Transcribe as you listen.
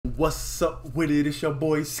What's up with it? It's your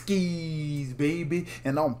boy Sceez, baby,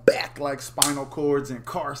 and I'm back like spinal cords and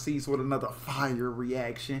car seats with another fire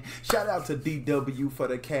reaction. Shout out to DW for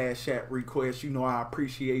the CashApp request. You know I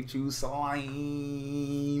appreciate you,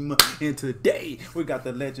 slime. And today we got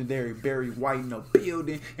the legendary Barry White in the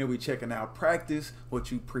building, and we checking out Practice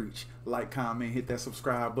What You Preach. Like, comment, hit that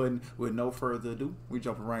subscribe button. With no further ado, we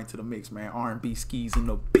jumping right into the mix, man. R&B Sceez in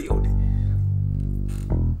the building.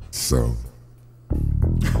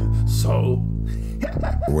 So,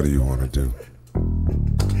 what do you want to do?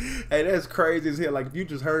 Hey, that's crazy as hell. Like, if you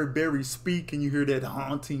just heard Barry speak and you hear that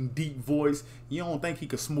haunting, deep voice, you don't think he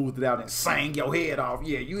could smooth it out and sing your head off.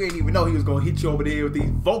 Yeah, you ain't even know he was going to hit you over the head with these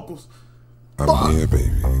vocals. I'm here,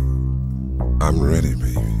 baby. I'm ready,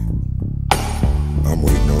 baby. I'm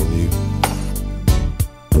waiting on you.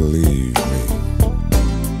 Believe me,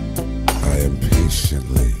 I am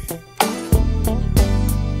patiently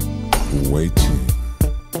waiting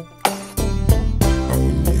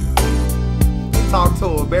on you. Talk to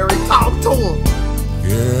him, Barry. Talk to him.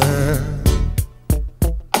 Yeah,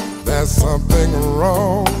 there's something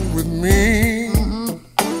wrong with me.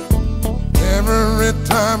 Every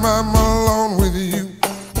time I'm alone with you,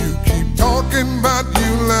 you keep talking about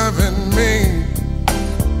you loving me.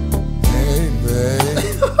 Hey, babe.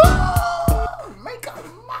 Make a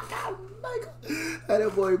Hey,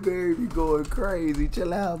 that boy Barry be going crazy.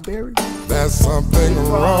 Chill out, Barry. There's something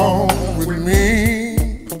wrong with me.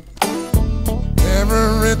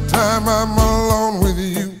 Every time I'm alone with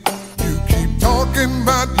you, you keep talking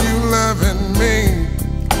about you loving me.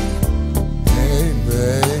 Hey,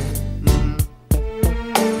 babe.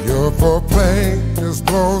 Your foreplay just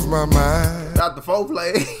blows my mind. Not the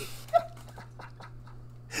foreplay.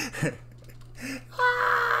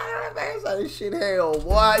 That shit hell,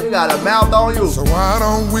 boy. You got a mouth on you. So why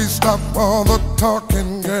don't we stop all the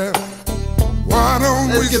talking, girl? Why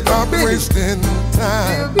don't we stop wasting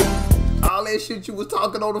time? All that shit you was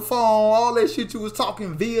talking on the phone, all that shit you was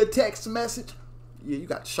talking via text message. Yeah, you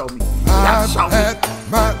got to show me. You got to show me. Yeah,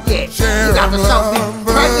 you got to show me.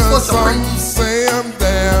 Practice what you preach. Some say I'm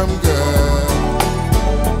damn good,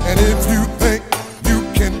 and if you think you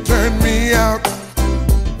can turn me out,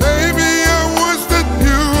 baby, I wish that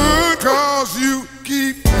you would, 'cause you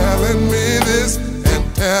keep telling me this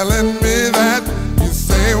and telling me that. You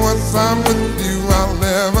say once I'm with you, I'll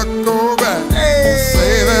never go back. You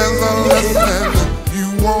say there's a lesson that you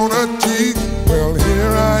wanna teach. Well,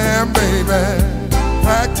 here I am, baby.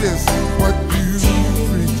 Practice what you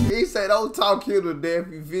preach. He said, don't talk here to death,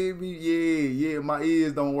 you feel me? Yeah, my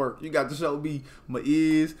ears don't work. You got to show me my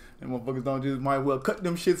ears, and motherfuckers don't just might well cut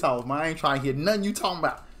them shits off, man. I ain't trying to hear nothing you talking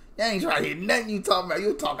about. You ain't trying to hear nothing you talking about.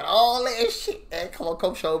 You talking all that shit. Man, come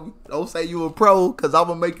on, show me. Don't say you a pro, because I'm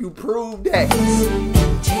going to make you prove that.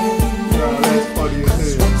 Bro, that's funny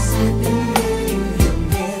as hell.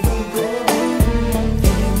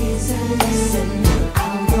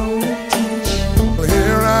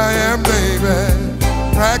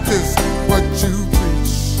 Practice what you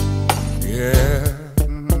preach. Yeah,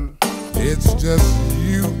 it's just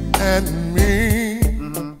you and me.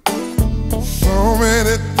 So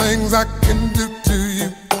many things I can do to you,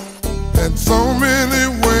 and so many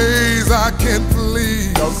ways I can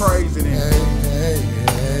please. Go crazy then.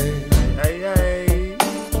 Hey.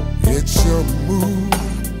 It's your move,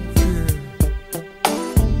 yeah.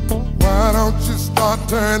 Why don't you start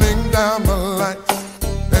turning down the lights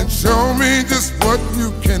and show me just what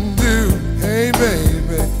you can do? Hey,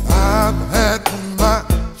 baby, I've had my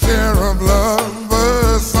share of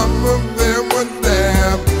lovers. Some of them were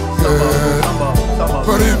damn good.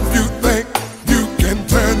 But if you think you can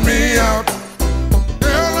turn me out,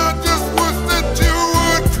 girl, I just wish that you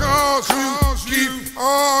would, 'cause you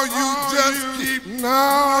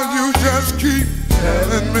just keep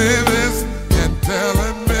telling me this and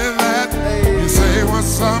telling me that. You say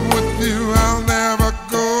once I'm with you, I'll never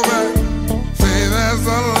go back. Say there's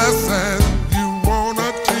a lesson you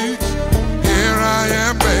wanna teach. Here I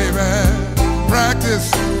am, baby. Practice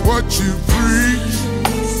what you preach.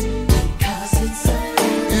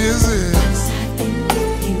 Is it?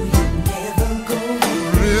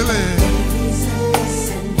 Really?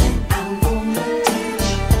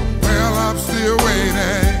 Well, I'm still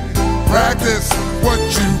waiting. Practice what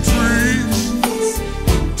you preach.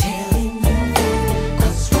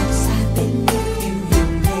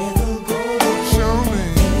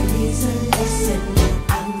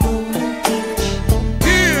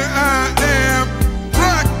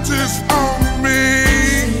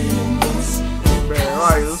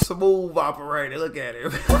 Smooth operator, look at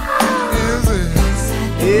him. Is it?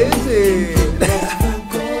 Is it?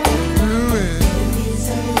 Do it.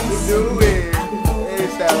 Do it.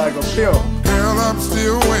 sound like a pimp. Girl, I'm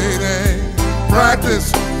still waiting.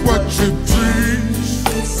 Practice what you preach.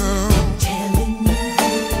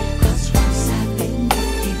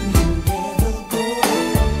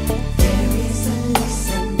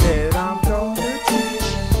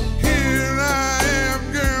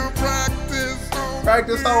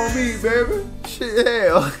 Practice on me, baby. Shit,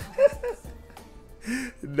 hell.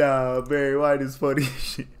 Nah, Barry White is funny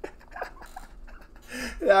shit.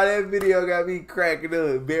 Nah, that video got me cracking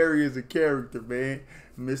up. Barry is a character, man.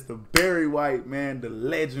 Mr. Barry White, man, the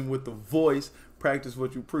legend with the voice. Practice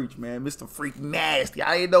what you preach, man. Mr. Freak Nasty.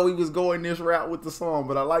 I didn't know he was going this route with the song,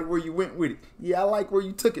 but I like where you went with it. Yeah, I like where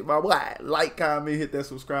you took it, my boy. Like, comment, hit that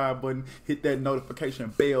subscribe button, hit that notification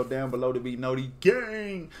bell down below to be noti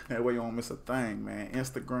gang. That way you don't miss a thing, man.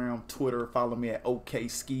 Instagram, Twitter, follow me at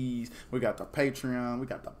OkSceez. We got the Patreon, we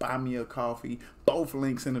got the Buy Me a Coffee. Both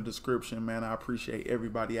links in the description, man. I appreciate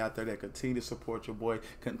everybody out there that continue to support your boy,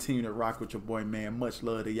 continue to rock with your boy, man. Much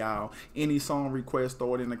love to y'all. Any song request,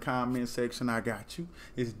 throw it in the comment section. I got you.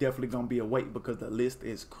 It's definitely gonna be a wait because the list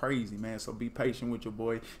is crazy, man. So be patient with your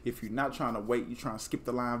boy. If you're not trying to wait, you're trying to skip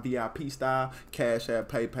the line VIP style, Cash App,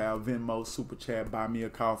 PayPal, Venmo, Super Chat, Buy Me a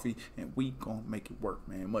Coffee, and we gonna make it work,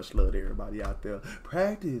 man. Much love to everybody out there.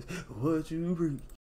 Practice what you preach.